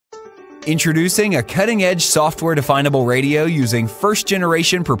Introducing a cutting-edge software-definable radio using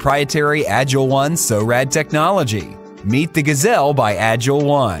first-generation proprietary AgileOne SoRad technology. Meet the Gazelle by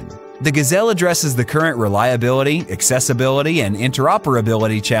AgileOne. The Gazelle addresses the current reliability, accessibility, and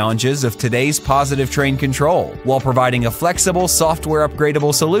interoperability challenges of today's positive train control, while providing a flexible,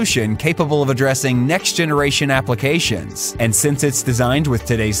 software-upgradable solution capable of addressing next-generation applications. And since it's designed with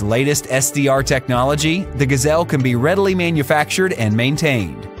today's latest SDR technology, the Gazelle can be readily manufactured and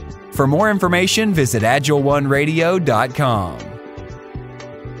maintained. For more information, visit AgileOneRadio.com.